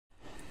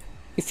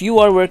If you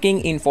are working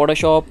in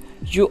Photoshop,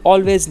 you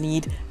always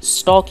need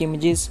stock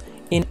images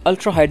in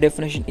ultra high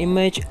definition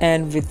image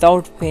and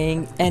without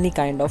paying any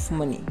kind of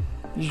money.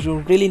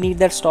 You really need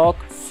that stock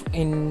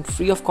in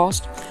free of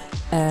cost,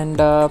 and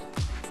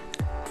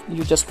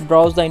you just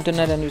browse the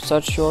internet and you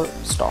search your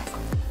stock.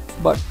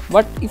 But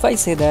what if I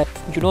say that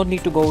you don't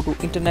need to go to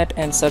internet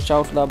and search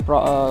out the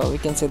we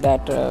can say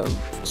that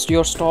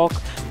your stock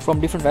from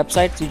different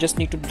websites. You just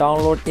need to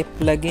download a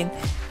plugin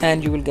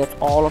and you will get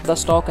all of the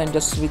stock, and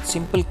just with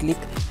simple click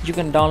you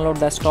can download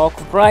that stock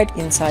right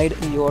inside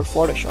your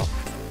Photoshop.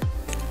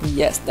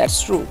 Yes,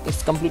 that's true,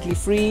 it's completely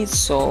free.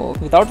 So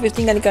without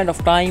wasting any kind of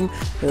time,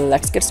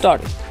 let's get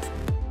started.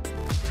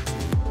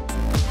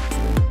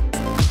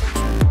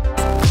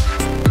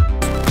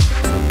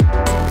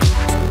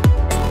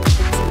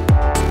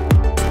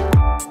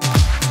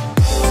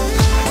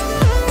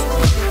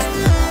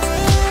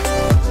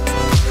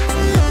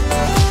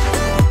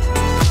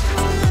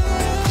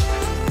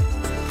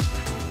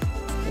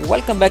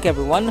 Welcome back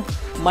everyone,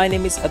 my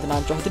name is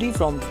Adnan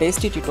from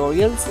Tasty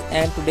Tutorials,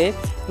 and today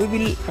we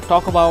will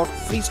talk about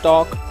free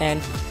stock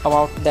and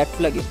about that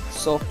plugin.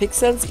 So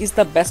Pixels is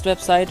the best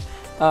website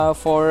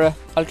for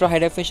ultra high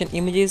definition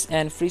images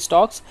and free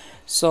stocks.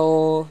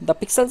 So the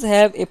Pixels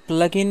have a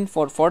plugin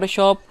for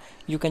Photoshop.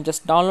 You can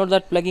just download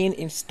that plugin,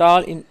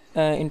 install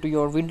into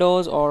your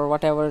Windows or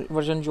whatever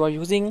version you are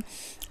using,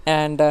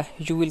 and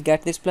you will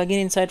get this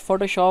plugin inside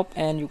Photoshop,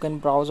 and you can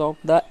browse out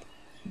the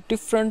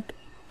different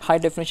high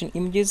definition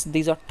images.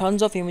 These are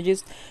tons of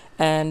images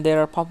and there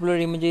are popular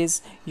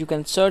images. You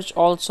can search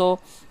also.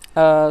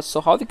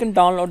 So how you can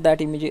download that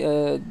image,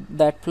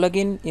 that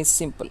plugin is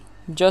simple.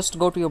 Just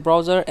go to your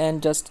browser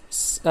and just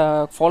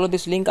follow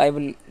this link. I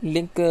will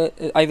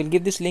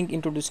give this link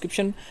into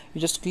description.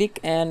 You just click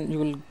and you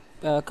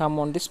will come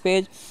on this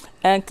page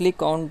and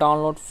click on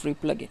download free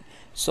plugin.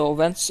 So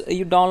once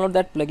you download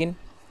that plugin,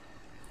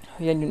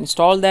 when you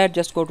install that,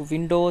 just go to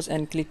Windows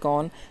and click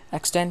on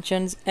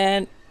extensions,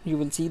 and you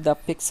will see the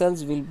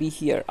Pixels will be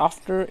here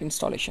after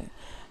installation.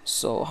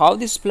 So how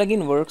this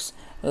plugin works,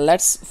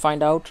 let's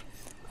find out.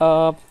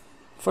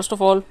 First of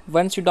all,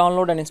 once you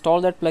download and install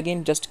that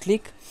plugin, just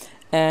click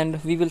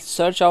and we will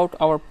search out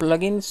our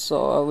plugins.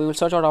 So we will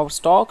search out our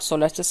stock. So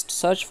let's just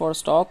search for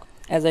stock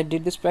as I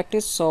did this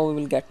practice. So we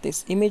will get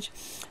this image.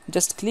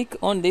 Just click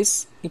on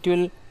this, it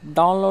will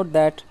download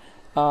that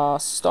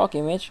stock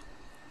image.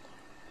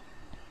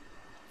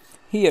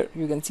 Here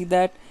you can see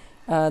that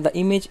the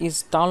image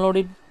is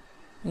downloaded.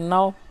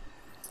 Now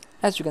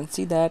as you can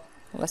see that,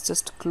 let's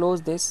just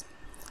close this,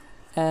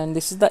 and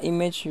this is the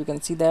image. You can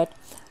see that.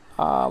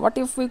 What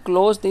if we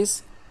close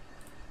this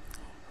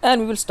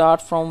and we will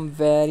start from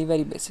very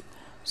basic.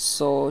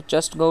 So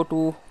just go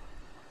to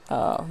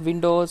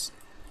Windows,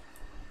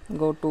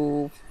 go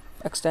to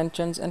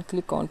extensions and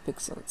click on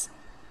Pixels.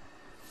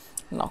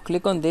 Now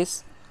click on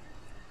this.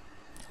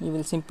 You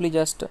will simply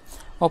just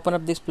open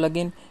up this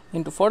plugin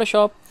into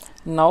Photoshop.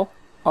 Now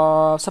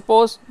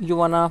suppose you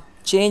wanna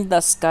change the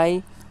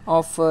sky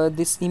of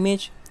this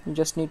image. You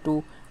just need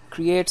to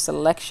create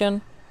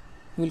selection.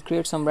 We will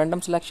create some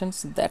random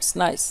selections. That's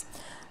nice.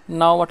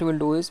 Now what we will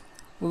do is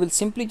we will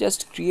simply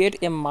just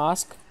create a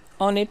mask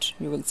on it.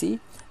 You will see,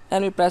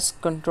 and we press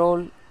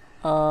Control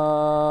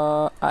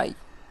I,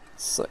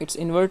 so it's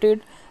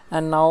inverted.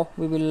 And now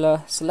we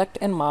will select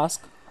and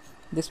mask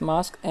this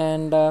mask,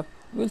 and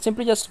we will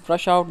simply just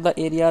brush out the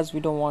areas we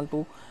don't want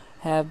to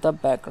have the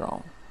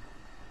background.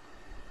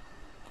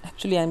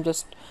 Actually I'm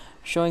just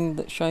showing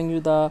you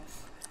the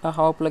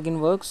how plugin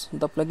works.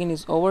 The plugin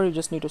is over. You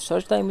just need to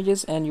search the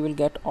images and you will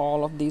get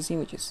all of these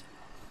images.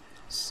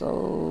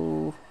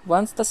 So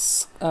once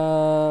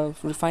the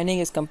refining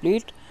is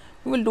complete,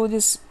 we will do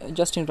this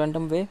just in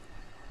random way.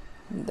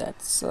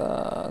 That's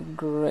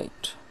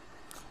great.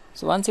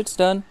 So once it's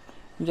done,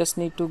 you just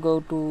need to go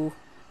to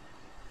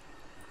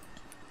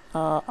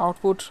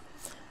output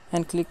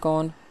and click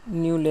on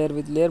new layer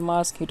with layer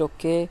mask, hit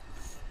OK.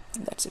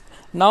 That's it.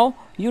 Now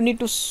you need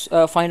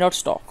to find out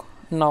stock.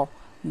 Now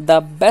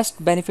the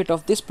best benefit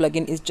of this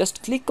plugin is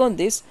just click on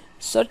this,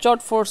 search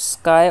out for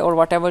sky or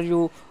whatever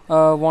you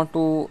want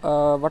to,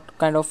 what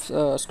kind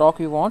of stock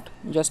you want.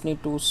 You just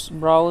need to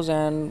browse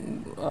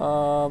and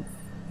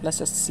let's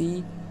just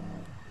see.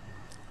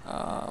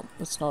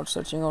 It's not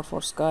searching out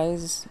for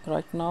skies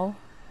right now.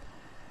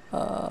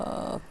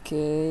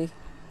 Okay,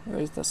 where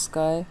is the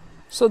sky?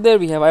 So there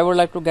we have. I would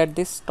like to get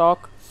this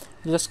stock.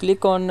 Just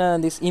click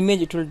on this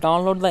image. It will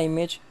download the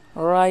image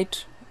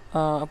right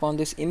upon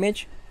this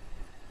image.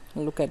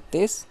 Look at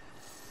this.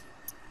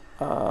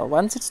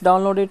 Once it's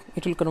downloaded,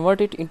 it will convert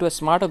it into a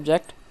smart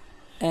object,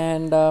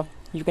 and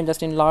you can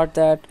just enlarge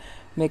that,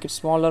 make it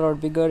smaller or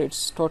bigger.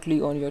 It's totally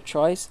on your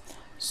choice.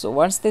 So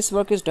once this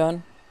work is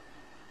done,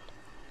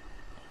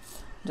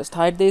 just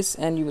hide this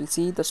and you will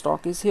see the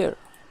stock is here.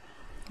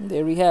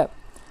 There we have.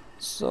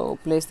 So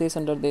place this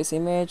under this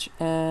image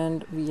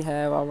and we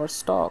have our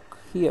stock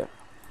here.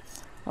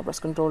 Now press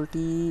Ctrl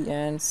T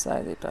and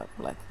size it up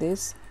like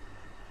this.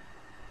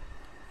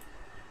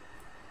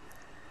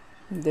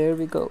 There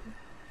we go.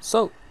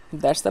 So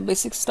that's the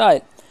basic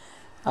style.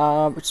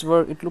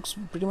 it looks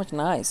pretty much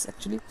nice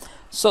actually.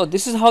 So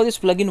this is how this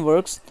plugin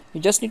works.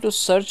 You just need to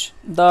search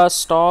the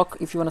stock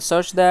if you want to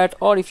search that,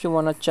 or if you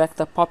want to check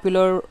the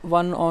popular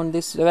one on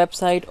this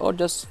website, or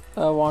just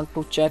want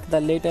to check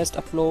the latest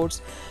uploads.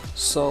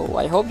 So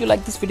I hope you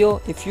like this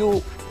video. If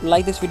you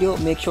like this video,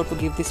 make sure to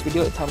give this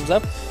video a thumbs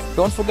up.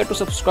 Don't forget to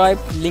subscribe.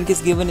 Link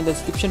is given in the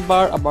description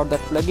bar about that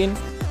plugin.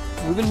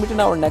 We will meet in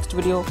our next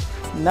video.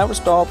 Never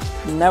stop,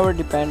 never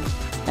depend,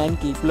 and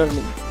keep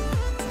learning.